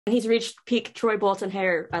And he's reached peak Troy Bolton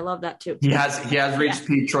hair. I love that too. He has reached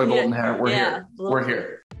peak Troy Bolton hair. We're here. We're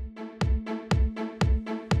here.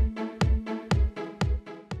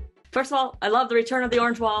 First of all, I love the return of the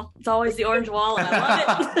orange wall. It's always the orange wall, and I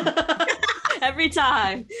love it. Every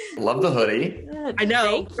time. Love the hoodie. Good. I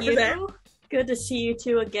know. Thank you. Good to see you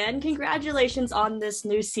two again. Congratulations on this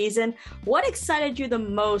new season. What excited you the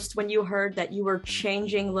most when you heard that you were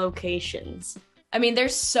changing locations? I mean,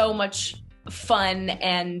 there's so much fun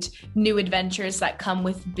and new adventures that come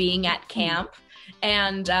with being at camp,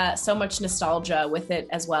 and so much nostalgia with it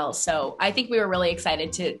as well. So I think we were really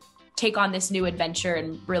excited to take on this new adventure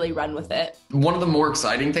and really run with it. One of the more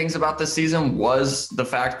exciting things about this season was the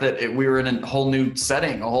fact that we were in a whole new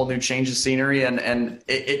setting, a whole new change of scenery, and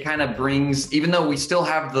it kind of brings, even though we still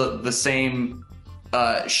have the same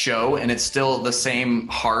show and it's still the same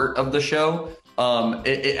heart of the show,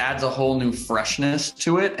 it adds a whole new freshness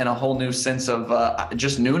to it and a whole new sense of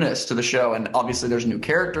just newness to the show. And obviously there's new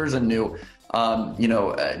characters and new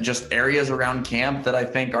just areas around camp that I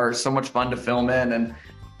think are so much fun to film in. And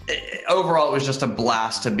overall, it was just a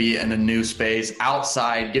blast to be in a new space,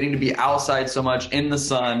 outside, getting to be outside so much in the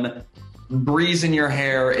sun, breeze in your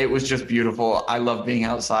hair. It was just beautiful. I love being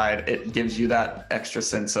outside. It gives you that extra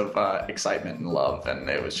sense of excitement and love, and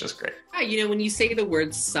it was just great. Yeah, when you say the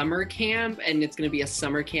word summer camp and it's going to be a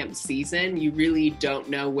summer camp season, you really don't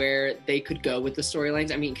know where they could go with the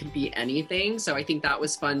storylines. I mean, it could be anything. So I think that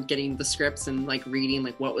was fun, getting the scripts and reading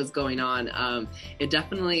what was going on. It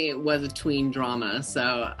definitely was a tween drama,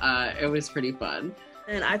 so it was pretty fun.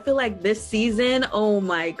 And I feel like this season, oh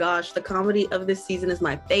my gosh, the comedy of this season is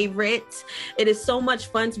my favorite. It is so much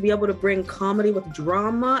fun to be able to bring comedy with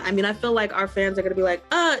drama. I mean, I feel like our fans are going to be like,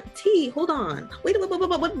 T, hold on. Wait,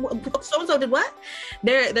 what? So-and-so did what?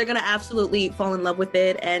 They're going to absolutely fall in love with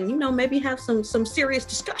it and, maybe have some serious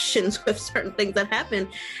discussions with certain things that happen.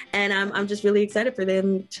 And I'm just really excited for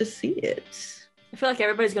them to see it. I feel like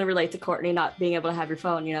everybody's going to relate to Courtney not being able to have your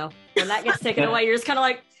phone, When that gets taken away, you're just kind of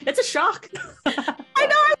like, it's a shock. I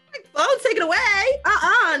know, phone's taken away.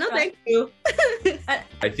 No thank you.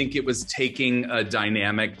 I think it was taking a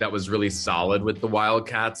dynamic that was really solid with the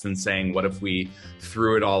Wildcats and saying, what if we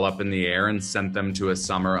threw it all up in the air and sent them to a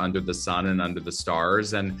summer under the sun and under the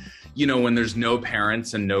stars? And, when there's no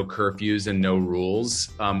parents and no curfews and no rules,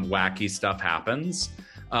 wacky stuff happens.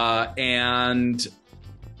 And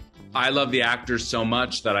I love the actors so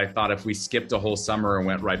much that I thought if we skipped a whole summer and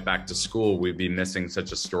went right back to school, we'd be missing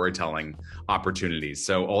such a storytelling opportunity.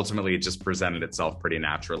 So ultimately, it just presented itself pretty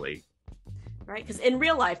naturally. Right? Because in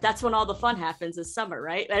real life, that's when all the fun happens is summer,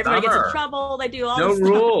 right? Everybody gets in trouble. They do all no this stuff.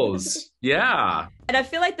 rules. Yeah. And I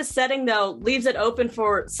feel like the setting, though, leaves it open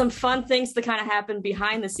for some fun things to kind of happen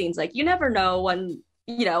behind the scenes. Like, you never know when,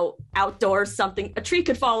 outdoors, a tree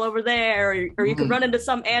could fall over there, or you could run into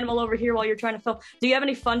some animal over here while you're trying to film. Do you have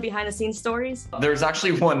any fun behind the scenes stories? There's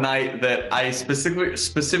actually one night that I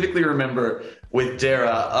specifically remember with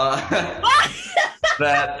Dara,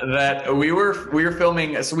 that we were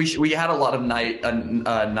filming. So we had a lot of night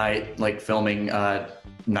filming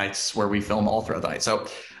nights where we film all throughout the night. So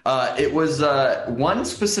it was one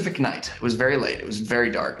specific night. It was very late. It was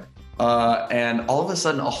very dark. And all of a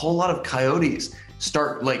sudden, a whole lot of coyotes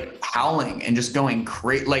start howling and just going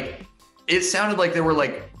crazy. It sounded like there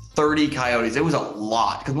were 30 coyotes. It was a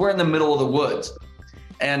lot because we're in the middle of the woods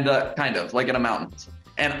and kind of in a mountain.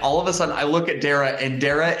 And all of a sudden I look at Dara and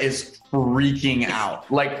Dara is freaking out,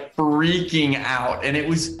 And it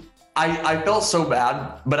was, I felt so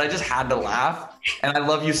bad, but I just had to laugh. And I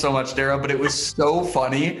love you so much, Dara, but it was so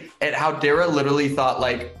funny at how Dara literally thought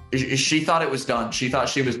she thought it was done. She thought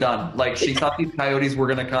she was done. She thought these coyotes were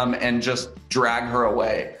going to come and just drag her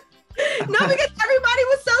away. No, because everybody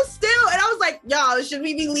was so still. And I was like, y'all, should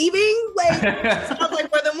we be leaving? Sounds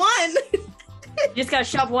like more than one. You just got to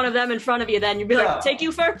shove one of them in front of you then. You'd be like, take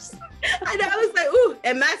you first. I know. I was like, ooh,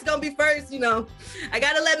 and Matt's going to be first, I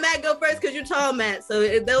got to let Matt go first because you're tall, Matt. So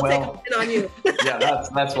they'll take a hit on you. Yeah,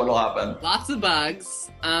 that's what'll happen. Lots of bugs.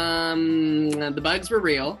 The bugs were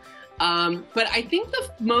real. But I think the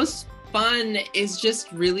most fun is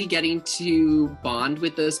just really getting to bond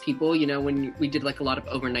with those people, when we did a lot of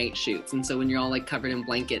overnight shoots. And so when you're all covered in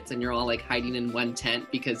blankets and you're all hiding in one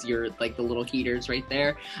tent because you're the little heaters right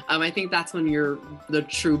there. I think that's when the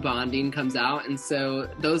true bonding comes out. And so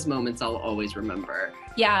those moments I'll always remember.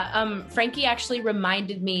 Yeah. Frankie actually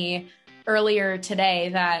reminded me earlier today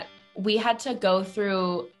that we had to go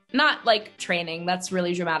through not training, that's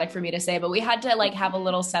really dramatic for me to say, but we had to have a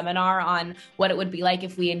little seminar on what it would be like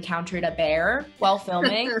if we encountered a bear while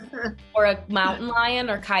filming or a mountain lion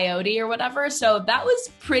or coyote or whatever. So that was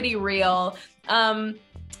pretty real.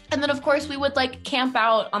 And then, of course, we would like camp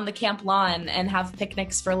out on the camp lawn and have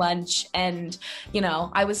picnics for lunch. And, you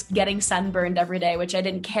know, I was getting sunburned every day, which I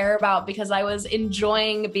didn't care about because I was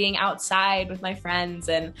enjoying being outside with my friends.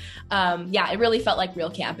 And yeah, it really felt like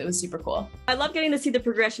real camp. It was super cool. I love getting to see the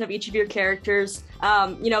progression of each of your characters.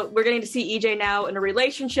 You know, we're getting to see EJ now in a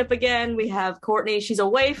relationship again. We have Courtney. She's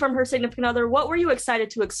away from her significant other. What were you excited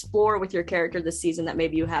to explore with your character this season that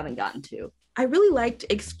maybe you haven't gotten to? I really liked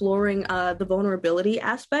exploring the vulnerability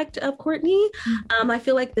aspect of Courtney. I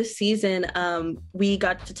feel like this season we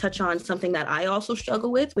got to touch on something that I also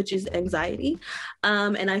struggle with, which is anxiety.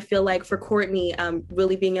 And I feel like for Courtney,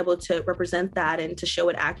 really being able to represent that and to show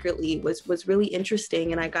it accurately was really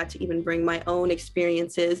interesting. And I got to even bring my own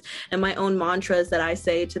experiences and my own mantras that I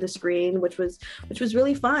say to the screen, which was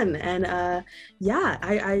really fun. And yeah,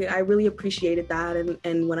 I really appreciated that.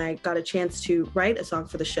 And when I got a chance to write a song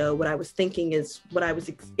for the show, what I was thinking is what I was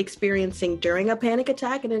experiencing during a panic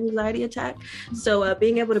attack and an anxiety attack. So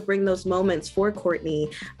being able to bring those moments for Courtney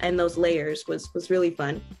and those layers was really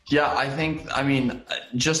fun. Yeah, I mean,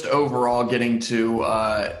 just overall getting to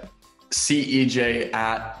see EJ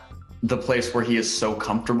at the place where he is so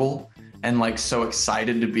comfortable and like so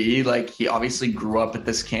excited to be. Like, he obviously grew up at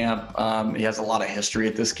this camp. He has a lot of history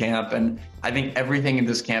at this camp, and I think everything in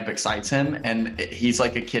this camp excites him, and he's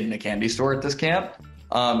like a kid in a candy store at this camp.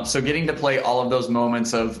 So getting to play all of those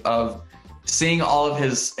moments of seeing all of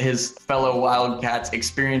his fellow Wildcats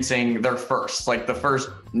experiencing their first, like the first,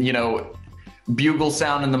 you know, bugle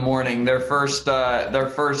sound in the morning, their first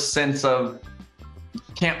sense of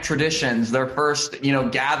camp traditions, their first, you know,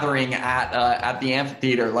 gathering at the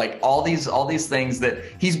amphitheater, like all these things that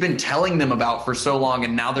he's been telling them about for so long,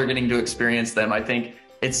 and now they're getting to experience them. I think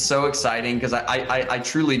it's so exciting because I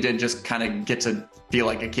truly did just kind of get to feel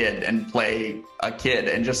like a kid and play a kid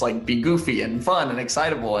and just like be goofy and fun and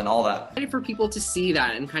excitable and all that. Excited for people to see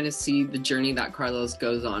that and kind of see the journey that Carlos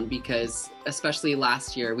goes on, because especially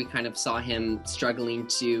last year we kind of saw him struggling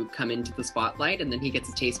to come into the spotlight, and then he gets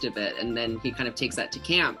a taste of it, and then he kind of takes that to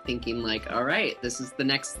camp thinking like, all right, this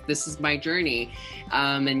is my journey,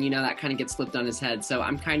 and you know, that kind of gets flipped on his head. So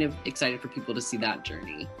I'm kind of excited for people to see that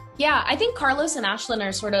journey. Yeah, I think Carlos and Ashlyn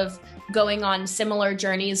are sort of going on similar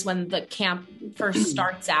journeys when the camp first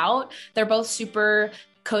starts out. They're both super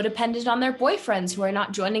codependent on their boyfriends who are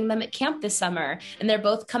not joining them at camp this summer. And they're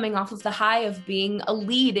both coming off of the high of being a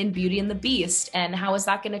lead in Beauty and the Beast. And how is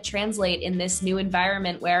that going to translate in this new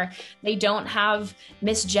environment where they don't have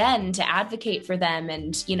Miss Jen to advocate for them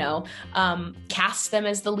and, you know, cast them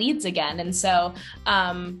as the leads again. And so,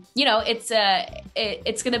 you know, it's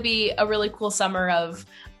going to be a really cool summer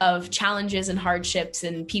of challenges and hardships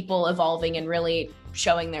and people evolving and really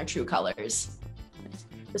showing their true colors.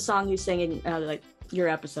 The song you sing in like your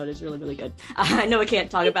episode is really, really good. I know I can't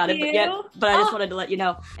talk about it, but I just wanted to let you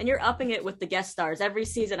know. And you're upping it with the guest stars every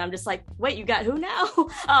season. I'm just like, wait, you got who now?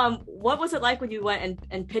 What was it like when you went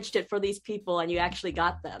and pitched it for these people and you actually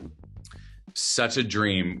got them? Such a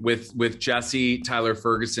dream. With Jesse Tyler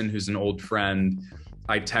Ferguson, who's an old friend,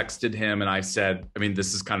 I texted him and I said, I mean,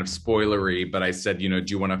 this is kind of spoilery, but I said, you know,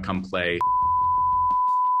 do you want to come play?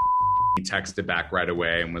 He texted back right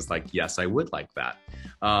away and was like, yes, I would like that.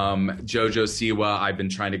 Jojo Siwa, I've been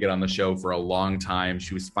trying to get on the show for a long time.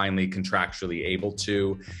 She was finally contractually able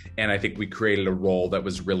to, and I think we created a role that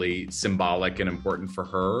was really symbolic and important for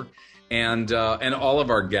her. And all of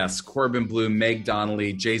our guests, Corbin Blue, Meg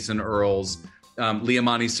Donnelly, Jason Earls,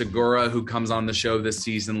 Liamani Segura, who comes on the show this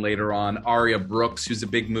season later on, Aria Brooks, who's a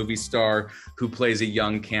big movie star, who plays a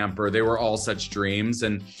young camper. They were all such dreams.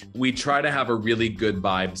 And we try to have a really good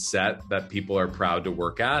vibe set that people are proud to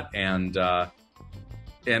work at. And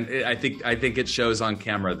I think it shows on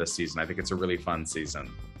camera this season. I think it's a really fun season.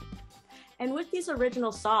 And with these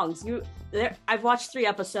original songs, I've watched 3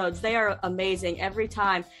 episodes. They are amazing every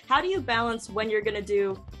time. How do you balance when you're going to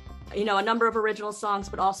do, you know, a number of original songs,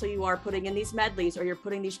 but also you are putting in these medleys or you're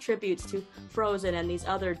putting these tributes to Frozen and these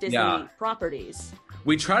other Disney properties?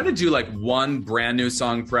 We try to do like one brand new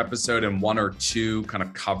song per episode and 1 or 2 kind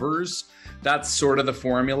of covers. That's sort of the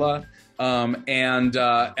formula. And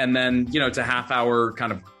then, you know, it's a half-hour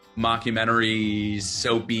kind of mockumentary,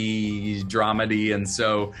 soapy, dramedy, and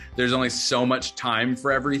so there's only so much time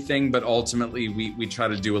for everything, but ultimately we try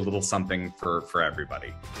to do a little something for everybody.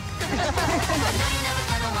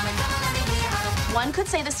 One could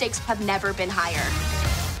say the stakes have never been higher.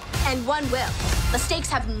 And one will. The stakes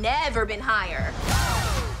have never been higher.